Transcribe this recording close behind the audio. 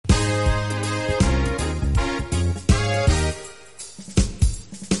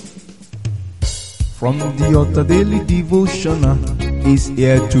From the altar daily devotional is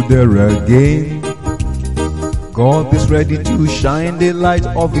here to there again. God is ready to shine the light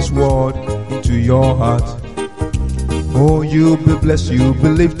of His word into your heart. Oh, you'll be blessed, you'll be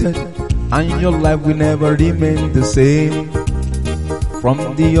lifted, and your life will never remain the same.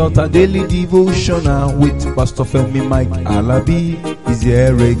 From the altar daily devotional with Pastor Femi Mike Alabi is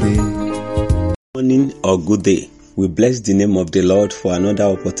here again. Morning or good day. We bless the name of the Lord for another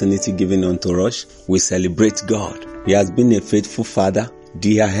opportunity given unto us. We celebrate God. He has been a faithful Father,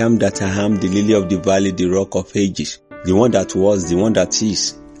 the I am that I am, the lily of the valley, the rock of ages, the one that was, the one that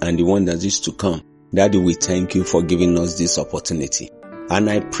is, and the one that is to come. Daddy, we thank you for giving us this opportunity. And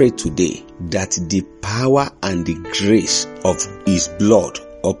I pray today that the power and the grace of His blood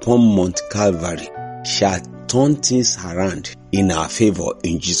upon Mount Calvary shall turn things around in our favor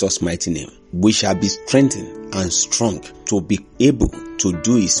in Jesus' mighty name. We shall be strengthened and strong to be able to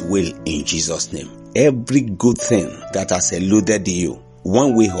do His will in Jesus' name. Every good thing that has eluded you,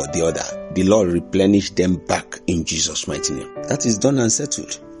 one way or the other, the Lord replenish them back in Jesus' mighty name. That is done and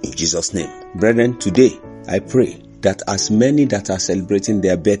settled in Jesus' name. Brethren, today I pray that as many that are celebrating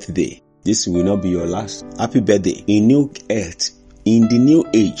their birthday, this will not be your last. Happy birthday. In new health, in the new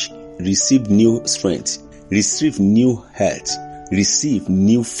age, receive new strength, receive new health, receive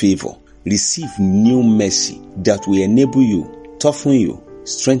new favor, receive new mercy that will enable you, toughen you,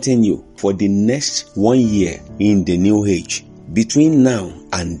 strengthen you for the next 1 year in the new age. Between now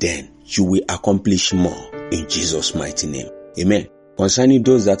and then, you will accomplish more in Jesus' mighty name. Amen. Concerning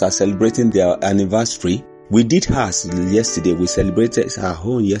those that are celebrating their anniversary, we did ours yesterday. We celebrated our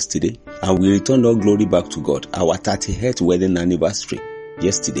own yesterday, and we returned all glory back to God. Our 38th wedding anniversary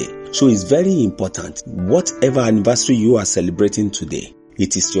yesterday. So it's very important. Whatever anniversary you are celebrating today,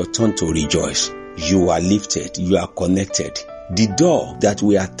 it is your turn to rejoice. You are lifted. You are connected. The door that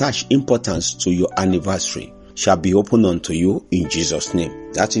will attach importance to your anniversary shall be opened unto you in Jesus'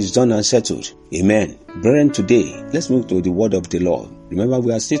 name. That is done and settled. Amen. Brethren, today, let's move to the word of the Lord. Remember,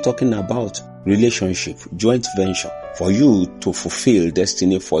 we are still talking about relationship, joint venture. For you to fulfill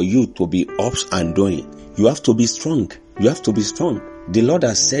destiny, for you to be ups and doing, you have to be strong. You have to be strong. The Lord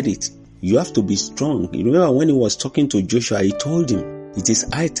has said it. You have to be strong. You remember when He was talking to Joshua, He told him, it is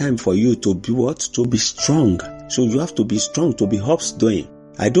high time for you to be what? To be strong. So you have to be strong, to be ups doing.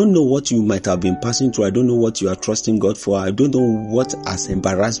 I don't know what you might have been passing through. I don't know what you are trusting God for. I don't know what has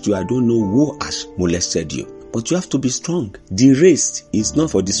embarrassed you. I don't know who has molested you. But you have to be strong. The race is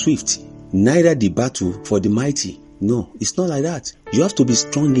not for the swift, neither the battle for the mighty. No, it's not like that. You have to be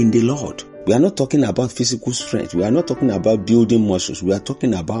strong in the Lord. We are not talking about physical strength. We are not talking about building muscles. We are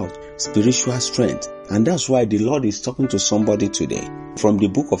talking about spiritual strength. And that's why the Lord is talking to somebody today. From the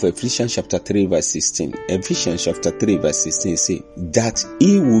book of Ephesians chapter 3 verse 16. Ephesians chapter 3 verse 16 says that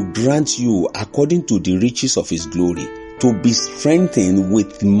He will grant you according to the riches of His glory to be strengthened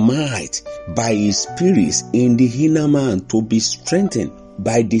with might by His Spirit in the inner man. To be strengthened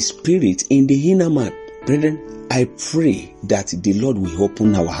by the Spirit in the inner man. Brethren, I pray that the Lord will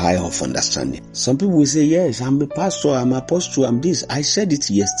open our eye of understanding. Some people will say, yes, I'm a pastor, I'm an apostle, I'm this. I said it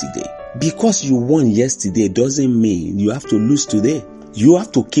yesterday. Because you won yesterday doesn't mean you have to lose today. You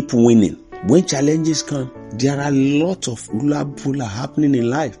have to keep winning. When challenges come, there are a lot of hula happening in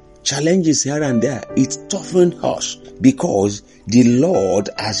life. Challenges here and there. It toughens us because the Lord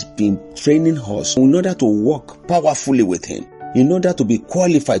has been training us in order to walk powerfully with Him, in order to be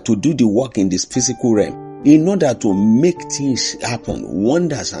qualified to do the work in this physical realm, in order to make things happen,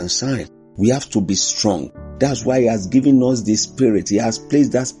 wonders and signs. We have to be strong. That's why He has given us the Spirit. He has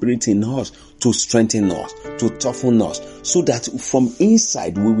placed that Spirit in us to strengthen us, to toughen us, so that from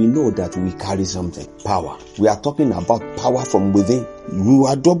inside we will know that we carry something. Power. We are talking about power from within. You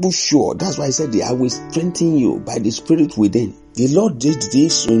are double sure. That's why I said, I will strengthen you by the Spirit within. The Lord did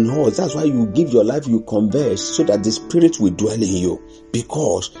this in us. That's why you give your life, you converse, so that the Spirit will dwell in you.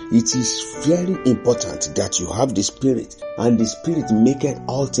 Because it is very important that you have the Spirit, and the Spirit maketh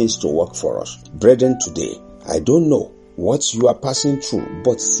all things to work for us. Brethren, today, I don't know what you are passing through,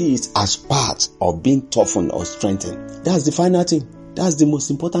 but see it as part of being toughened or strengthened. That's the final thing. That's the most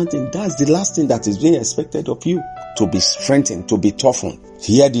important thing. That's the last thing that is being expected of you. To be strengthened, to be toughened.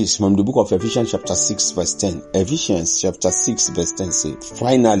 Hear this from the book of Ephesians chapter 6 verse 10. Ephesians chapter 6 verse 10 says,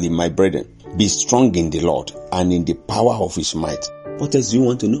 finally, my brethren, be strong in the Lord and in the power of His might. What else do you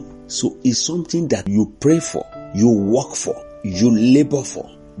want to know? So it's something that you pray for, you work for, you labor for,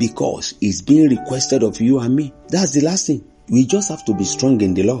 because it's being requested of you and me. That's the last thing. We just have to be strong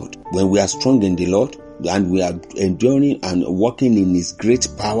in the Lord. When we are strong in the Lord and we are enduring and working in His great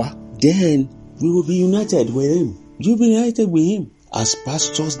power, then we will be united with Him. You'll be united with Him. As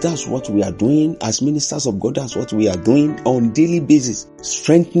pastors, that's what we are doing. As ministers of God, that's what we are doing on daily basis,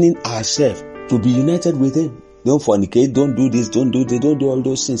 strengthening ourselves to be united with Him. Don't fornicate, don't do this, don't do all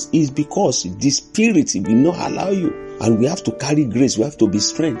those things. It's because the Spirit will not allow you. And we have to carry grace, we have to be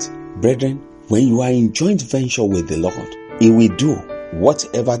strength. Brethren, when you are in joint venture with the Lord, He will do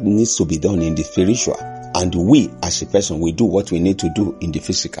whatever needs to be done in the spiritual. And we, as a person, will do what we need to do in the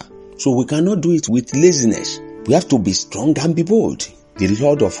physical. So we cannot do it with laziness. We have to be strong and be bold. The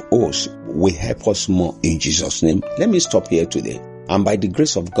Lord of hosts will help us more in Jesus' name. Let me stop here today. And by the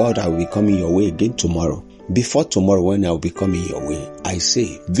grace of God, I will be coming your way again tomorrow. Before tomorrow, when I will be coming your way, I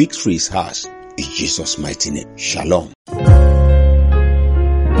say, victory is ours in Jesus' mighty name. Shalom.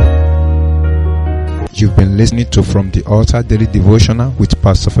 You've been listening to From the Altar Daily Devotional with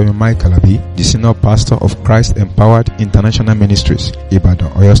Pastor Femi Mike Alabi, the Senior Pastor of Christ Empowered International Ministries, Ibadan,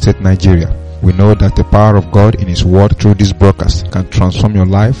 Oyo State, Nigeria. We know that the power of God in His Word through this broadcast can transform your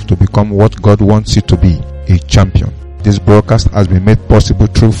life to become what God wants you to be, a champion. This broadcast has been made possible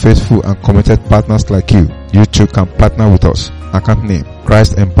through faithful and committed partners like you. You too can partner with us. Account name,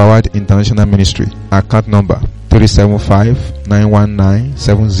 Christ Empowered International Ministry. Account number,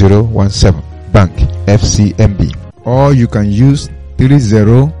 375-919-7017. Bank, FCMB. Or you can use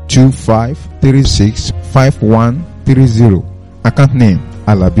 3025365130. Account name,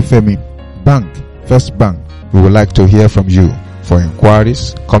 Alabi Femi. Bank, First Bank. We would like to hear from you. For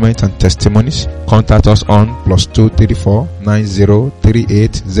inquiries, comments and testimonies, contact us on +234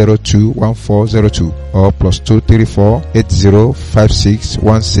 9038021402 or +234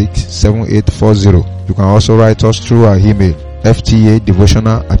 8056167840. You can also write us through our email,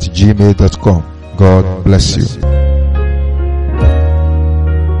 ftadevotional@gmail.com. God bless you.